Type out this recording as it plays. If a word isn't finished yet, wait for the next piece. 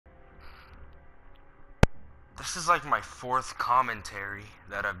This is like my fourth commentary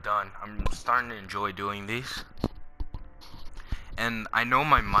that I've done. I'm starting to enjoy doing these. And I know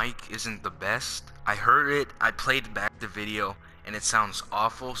my mic isn't the best. I heard it, I played back the video, and it sounds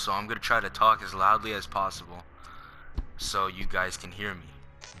awful, so I'm gonna try to talk as loudly as possible so you guys can hear me.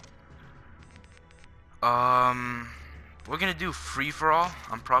 We're gonna do free-for-all.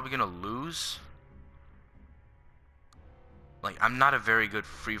 I'm probably gonna lose. Like, I'm not a very good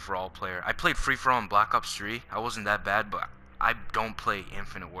free-for-all player. I played free-for-all in Black Ops 3. I wasn't that bad, but I don't play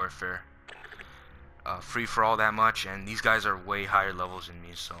Infinite Warfare free-for-all that much, and these guys are way higher levels than me,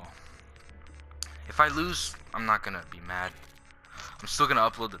 so if I lose, I'm not gonna be mad. I'm still gonna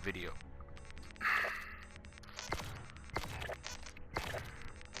upload the video.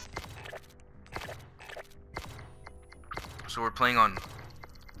 So we're playing on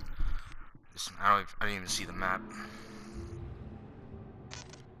this. I didn't even see the map.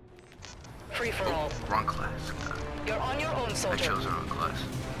 Free for all. Wrong class. You're on your own, I soldier. chose the wrong class.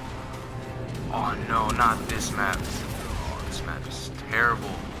 Oh no, not this map. Oh, this map is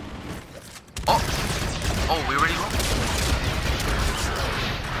terrible. Oh! Oh, we already won?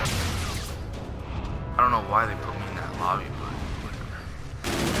 I don't know why they put me in that lobby, but whatever.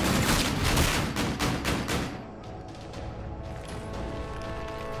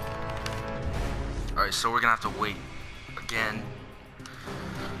 Alright, so we're gonna have to wait again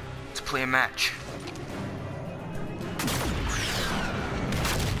to play a match.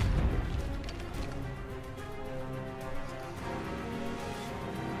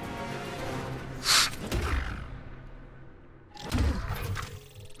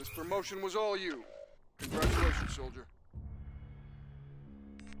 Promotion was all you. Congratulations, soldier.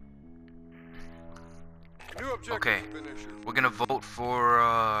 New objective Okay, has been issued. we're gonna vote for,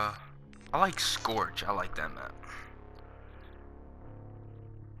 I like Scorch. I like that map.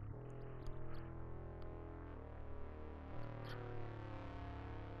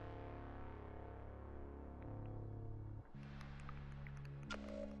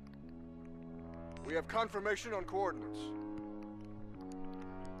 We have confirmation on coordinates.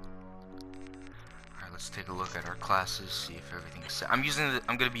 Let's take a look at our classes, see if everything's set. I'm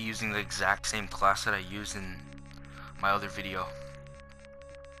gonna be using the exact same class that I used in my other video.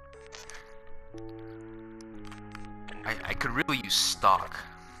 I could really use stock.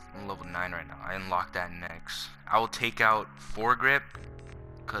 I'm level 9 right now. I unlocked that next. I will take out foregrip,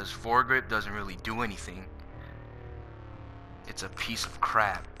 because foregrip doesn't really do anything. It's a piece of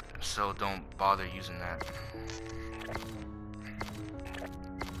crap, so don't bother using that.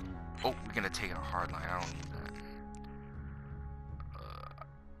 Oh, we're gonna take out hardline. I don't need that.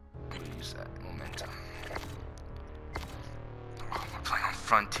 We'll use that momentum. Oh, we're playing on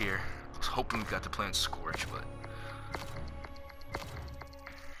Frontier. I was hoping we got to play on Scorch, but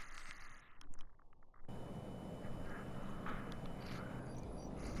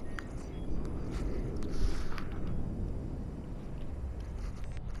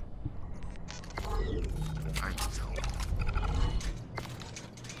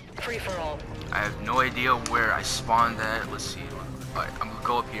Free for all. I have no idea where I spawned at. Let's see. Alright, I'm gonna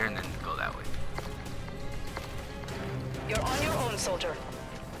go up here and then go that way. You're on your own, soldier.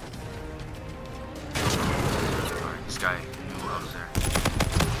 Alright, this guy knew I was there.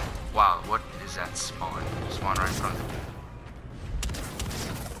 Wow, what is that spawn? Spawn right in front of me.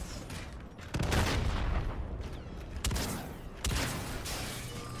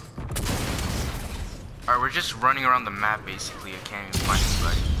 Alright, we're just running around the map basically. I can't even find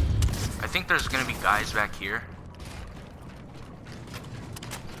anybody. I think there's gonna be guys back here.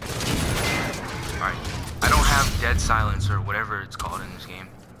 Alright. I don't have dead silence or whatever it's called in this game.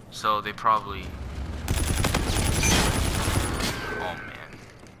 So they probably... Oh man.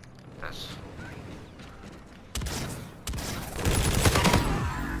 That's...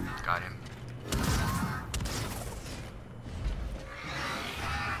 Got him.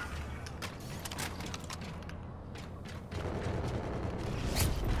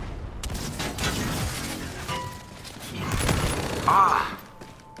 Ah!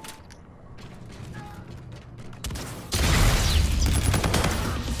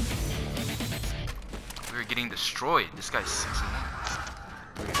 We're getting destroyed. This guy's 6-1.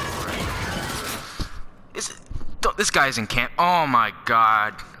 Is it? This guy's in camp. Oh my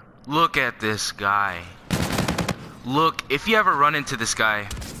god. Look at this guy. Look, if you ever run into this guy,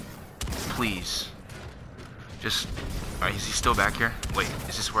 please. Just... Alright, is he still back here? Wait,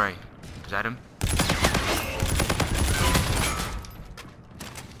 is this where I... Is that him?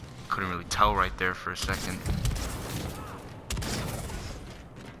 Couldn't really tell right there for a second.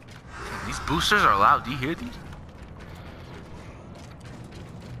 These boosters are loud. Do you hear these?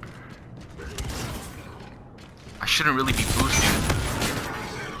 I shouldn't really be boosting.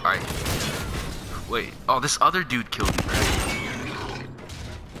 Alright. Wait. Oh, this other dude killed me, right?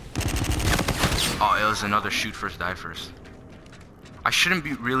 Oh, it was another shoot first, die first. I shouldn't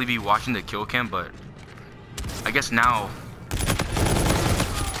really be watching the kill cam, but I guess now.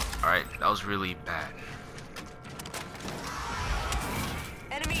 Alright, that was really bad.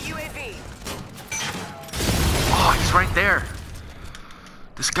 Enemy UAV. Oh, he's right there.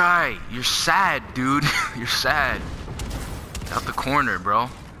 This guy, you're sad, dude. You're sad. Get out the corner, bro.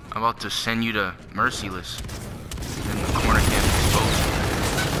 I'm about to send you to Merciless. And the corner can't be exposed.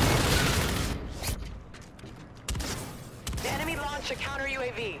 The enemy launched a counter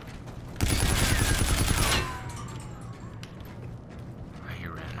UAV. He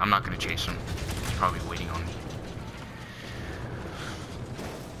ran. I'm not gonna chase him. He's probably waiting on me.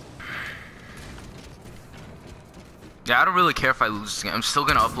 Yeah, I don't really care if I lose this game. I'm still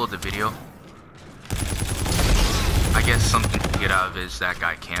gonna upload the video. I guess something to get out of it is that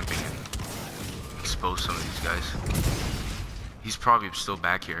guy camping and expose some of these guys. He's probably still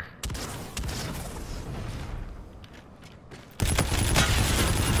back here.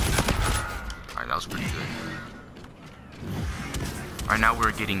 Alright, that was pretty good. Alright, now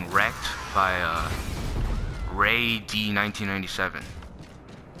we're getting wrecked by Ray D 1997.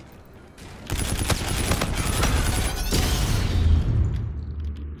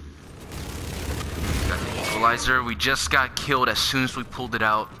 We just got killed as soon as we pulled it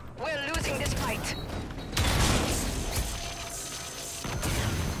out. We're losing this fight.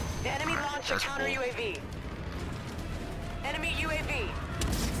 The enemy launched a counter UAV. Enemy UAV.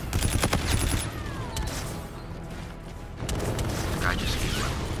 I just used my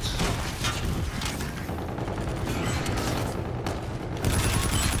bullets.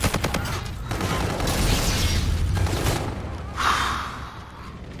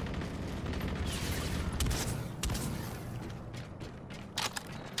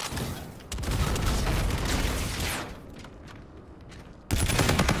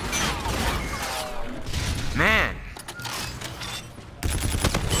 Man.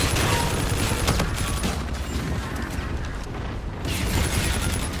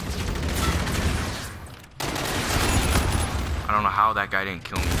 I don't know how that guy didn't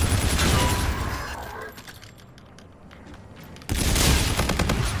kill me.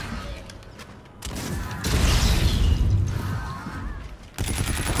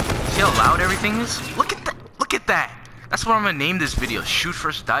 See how loud everything is? Look at that. Look at that. That's what I'm gonna name this video. Shoot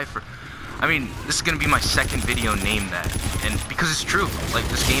first, die first. I mean, this is gonna be my second video named that, and because it's true. Like,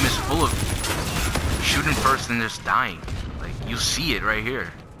 this game is full of shooting first and just dying. Like, you see it right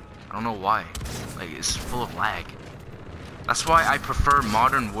here. I don't know why. Like, it's full of lag. That's why I prefer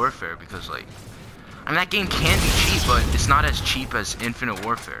Modern Warfare, because, like, I mean, that game can be cheap, but it's not as cheap as Infinite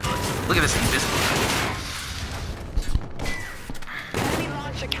Warfare. Like, look at this invisible.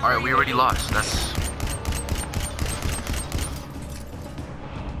 All right, we already lost. That's.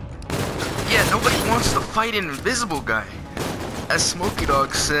 Yeah, nobody wants to fight an invisible guy. As Smokey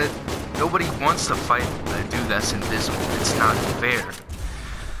Dog said, nobody wants to fight a dude that's invisible. It's not fair.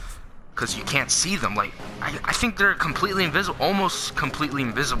 Because you can't see them. Like, I think they're completely invisible, almost completely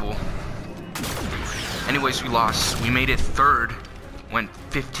invisible. Anyways, we lost. We made it third. Went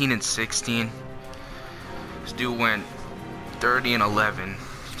 15 and 16. This dude went 30 and 11.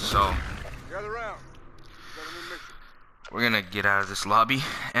 So, Gather round. Got a new mission. we're gonna get out of this lobby.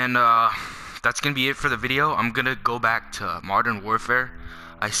 And, that's gonna be it for the video. I'm gonna go back to Modern Warfare.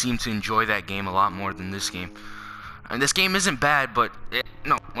 I seem to enjoy that game a lot more than this game. And this game isn't bad, but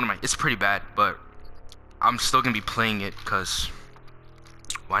it's pretty bad, but I'm still gonna be playing it because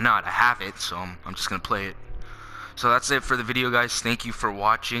why not? I have it, so I'm just gonna play it. So that's it for the video, guys. Thank you for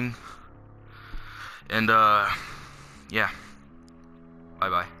watching. And yeah. Bye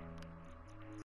bye.